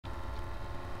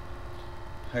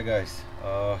Hi guys,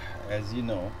 as you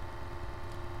know,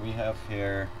 we have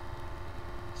here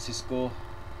Cisco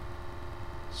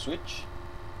switch,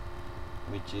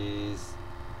 which is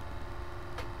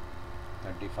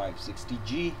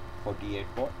 3560G 48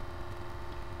 port,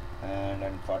 and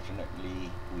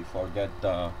unfortunately we forget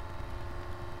the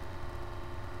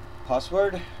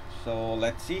password. So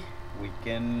let's see, we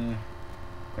can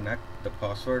connect the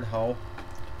password how.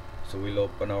 So we'll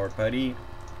open our PuTTY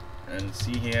and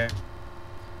see here.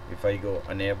 If I go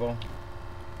enable,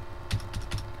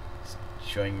 it's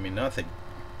showing me nothing.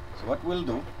 So what we'll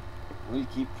do, we'll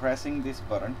keep pressing this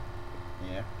button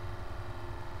here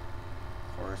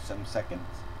for some seconds.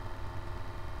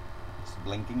 It's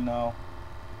blinking now.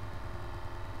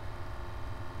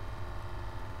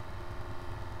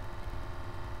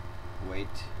 Wait.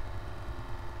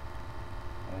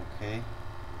 Okay.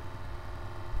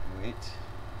 Wait.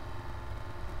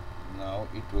 Now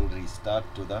it will restart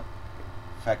to the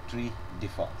factory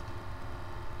default.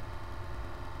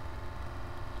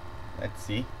 Let's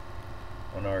see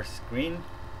on our screen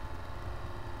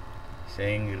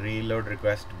saying reload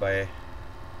request by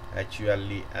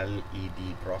HULE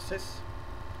process,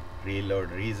 reload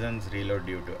reasons, reload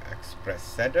due to express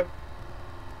setup.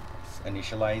 It's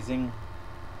initializing.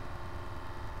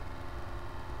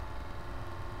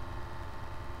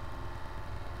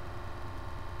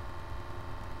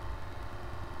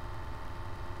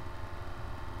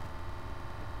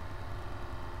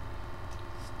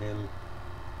 Still,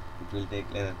 it will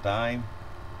take little time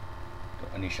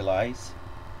to initialize.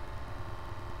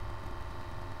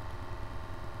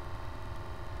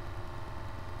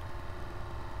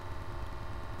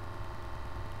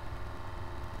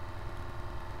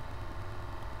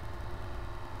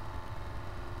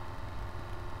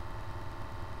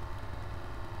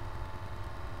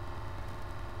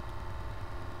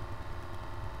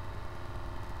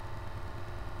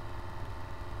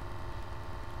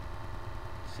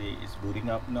 See, it's booting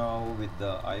up now with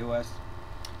the iOS.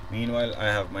 Meanwhile, I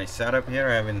have my setup here.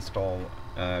 I have installed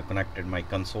connected my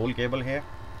console cable here,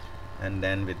 and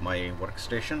then with my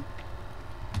workstation,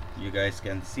 you guys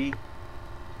can see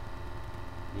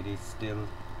it is still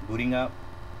booting up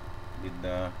with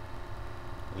the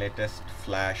latest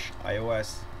flash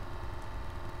iOS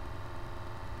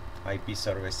IP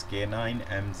service K9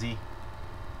 MZ.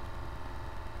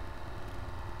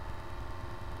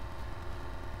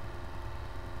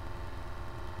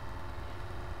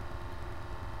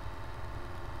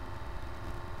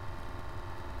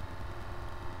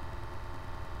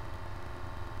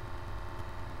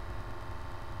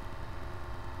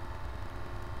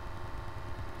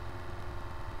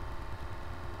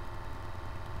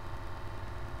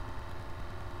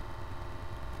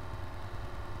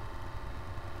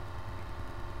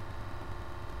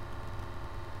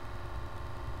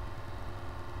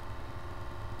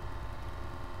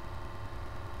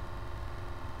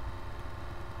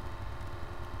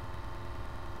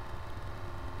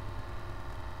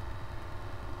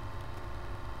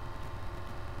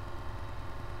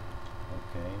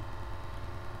 Okay,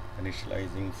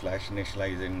 initializing, flash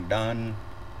initializing done,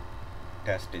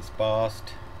 test is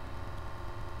passed,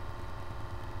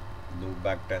 loop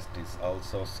back test is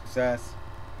also success,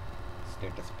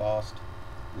 status passed,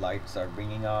 lights are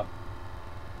bringing up.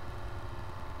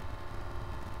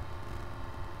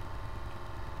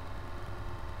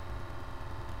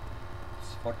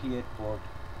 It's 48 port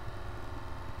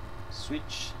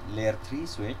switch, layer 3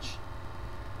 switch.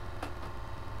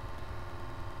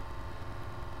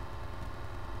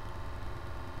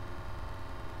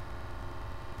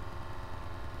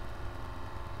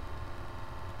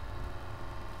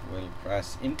 We'll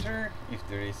press enter if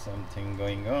there is something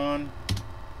going on.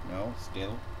 No,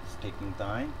 still it's taking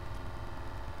time.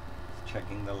 It's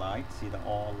checking the lights. See, the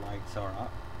all lights are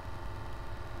up.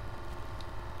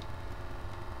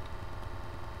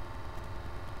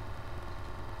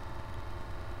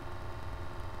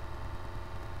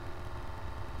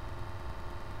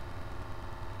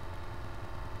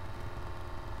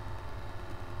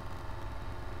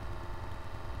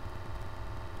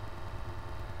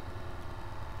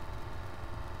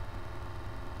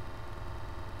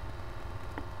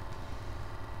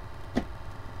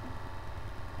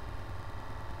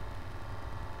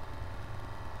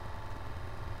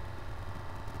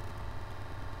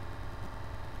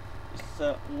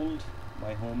 It's old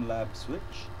my home lab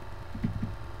switch.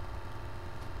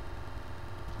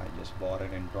 I just bought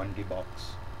it in 20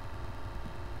 bucks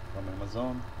from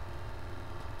Amazon.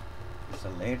 It's a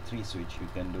layer 3 switch. You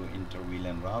can do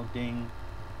inter-VLAN routing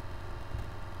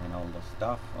and all the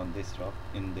stuff on this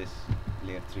in this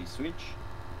layer 3 switch.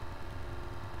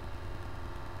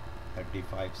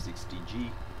 3560G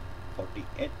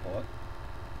 48 port,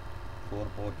 4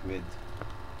 port with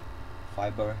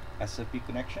fiber SFP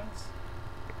connections.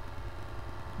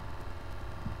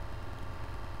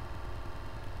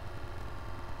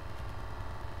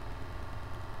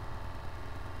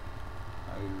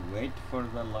 I will wait for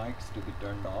the lights to be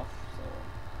turned off,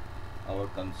 so our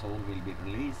console will be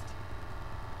released.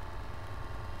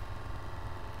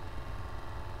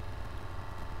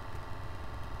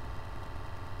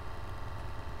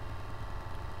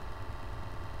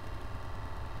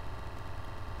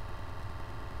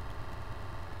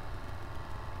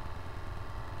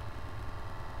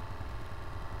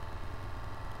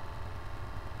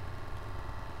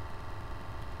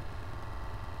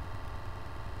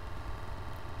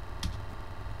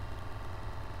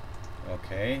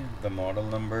 Okay, the model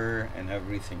number and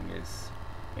everything is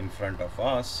in front of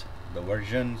us. The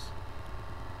versions,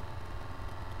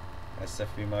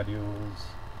 SFP modules,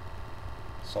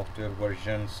 software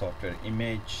version, software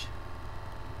image,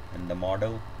 and the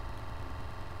model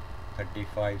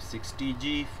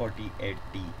 3560G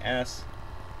 48TS.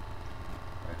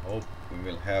 I hope we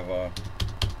will have our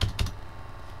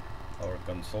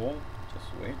console. Just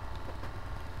wait.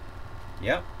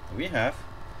 Yeah, we have.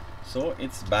 So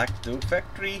it's back to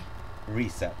factory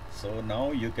reset. So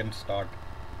now you can start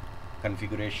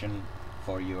configuration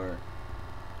for your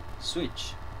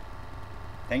switch.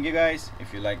 Thank you guys.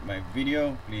 If you like my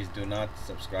video, please do not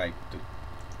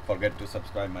forget to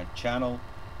subscribe my channel.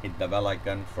 Hit the bell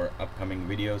icon for upcoming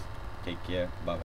videos. Take care. Bye bye.